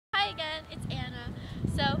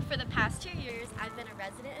So for the past 2 years, I've been a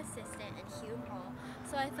resident assistant in Hume Hall,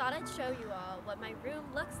 so I thought I'd show you all what my room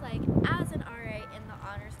looks like as an RA in the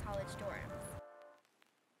Honors College dorms.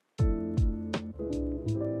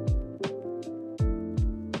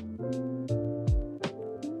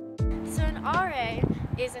 So an RA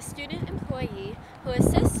is a student employee who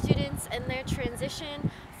assists students in their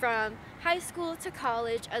transition from high school to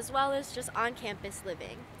college, as well as just on-campus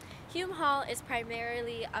living. Hume Hall is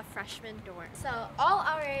primarily a freshman dorm. So all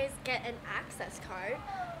RAs get an access card,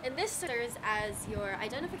 and this serves as your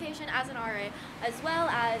identification as an RA, as well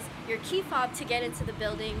as your key fob to get into the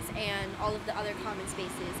buildings and all of the other common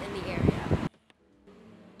spaces in the area.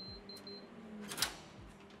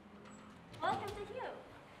 Welcome to Hume.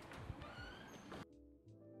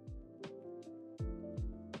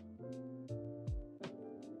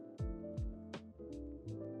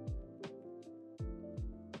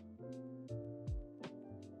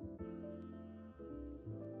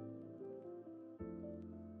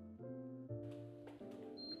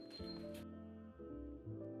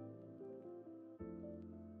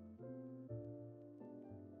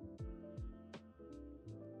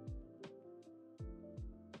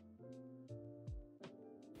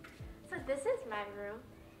 So this is my room.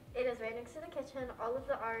 It is right next to the kitchen. All of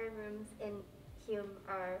the RA rooms in Hume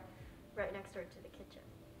are right next door to the kitchen.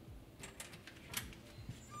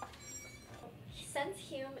 Since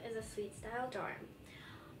Hume is a suite style dorm,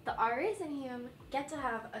 the RAs in Hume get to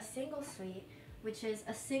have a single suite, which is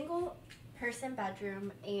a single person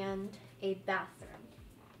bedroom and a bathroom.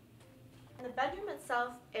 And the bedroom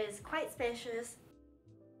itself is quite spacious.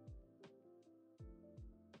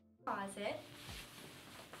 Closet.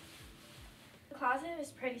 The closet is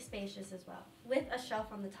pretty spacious as well, with a shelf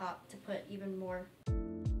on the top to put even more.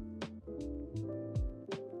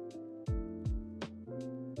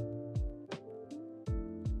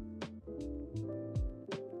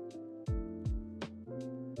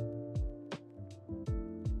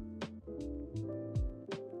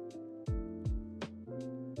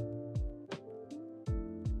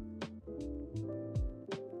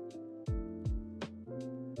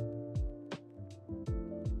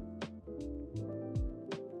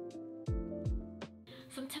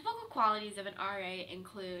 Some typical qualities of an RA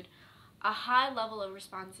include a high level of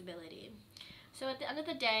responsibility. So at the end of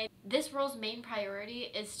the day, this role's main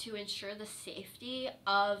priority is to ensure the safety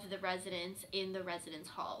of the residents in the residence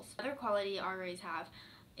halls. Another quality RAs have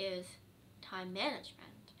is time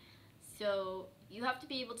management. So you have to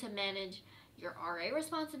be able to manage your RA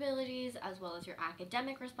responsibilities as well as your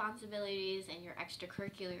academic responsibilities and your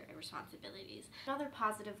extracurricular responsibilities. Another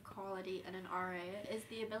positive quality in an RA is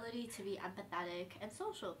the ability to be empathetic and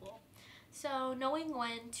sociable. So knowing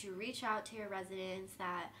when to reach out to your residents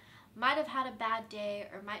that might have had a bad day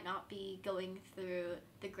or might not be going through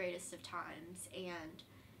the greatest of times, and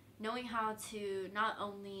knowing how to not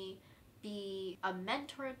only be a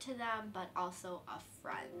mentor to them but also a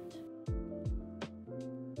friend.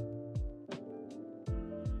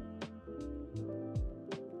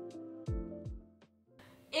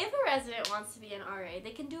 If a resident wants to be an RA,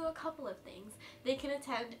 they can do a couple of things. They can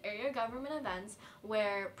attend area government events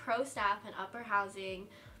where pro staff and upper housing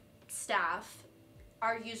staff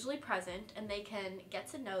are usually present, and they can get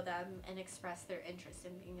to know them and express their interest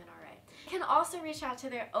in being an RA. They can also reach out to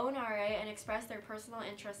their own RA and express their personal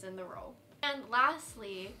interest in the role. And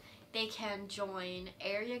lastly, they can join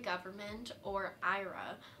area government, or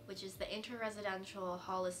IRA, which is the Interresidential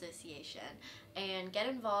Hall Association, and get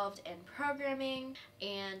involved in programming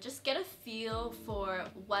and just get a feel for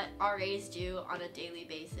what RAs do on a daily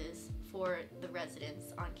basis for the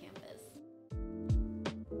residents on campus.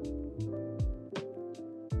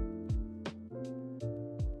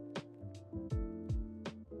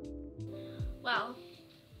 Well,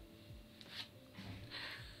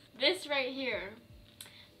 this right here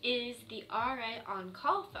is the RA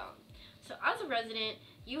on-call phone. So as a resident,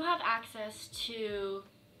 you have access to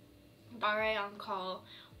RA on-call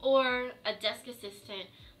or a desk assistant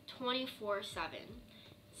 24/7.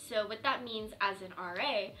 So what that means as an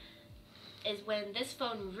RA is when this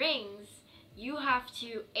phone rings, you have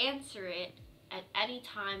to answer it at any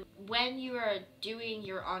time when you are doing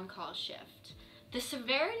your on-call shift. The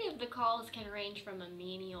severity of the calls can range from a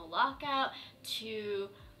menial lockout to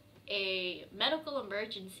a medical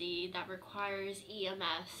emergency that requires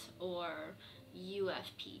EMS or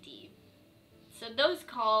UFPD. So those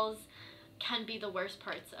calls can be the worst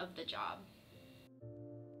parts of the job.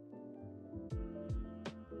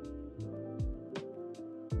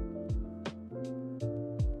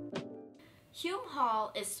 Hume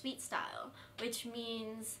Hall is suite style, which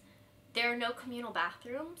means there are no communal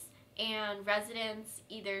bathrooms, and residents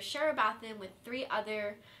either share a bathroom with 3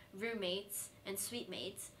 other roommates and suite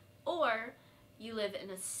mates, or you live in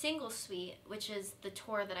a single suite, which is the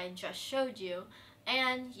tour that I just showed you,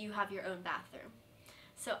 and you have your own bathroom.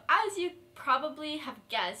 So as you probably have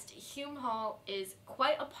guessed, Hume Hall is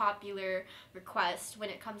quite a popular request when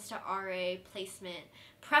it comes to RA placement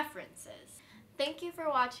preferences. Thank you for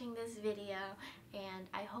watching this video, and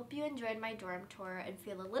I hope you enjoyed my dorm tour and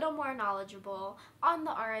feel a little more knowledgeable on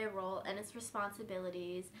the RA role and its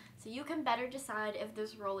responsibilities, so you can better decide if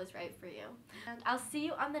this role is right for you. And I'll see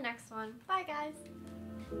you on the next one. Bye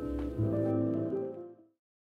guys!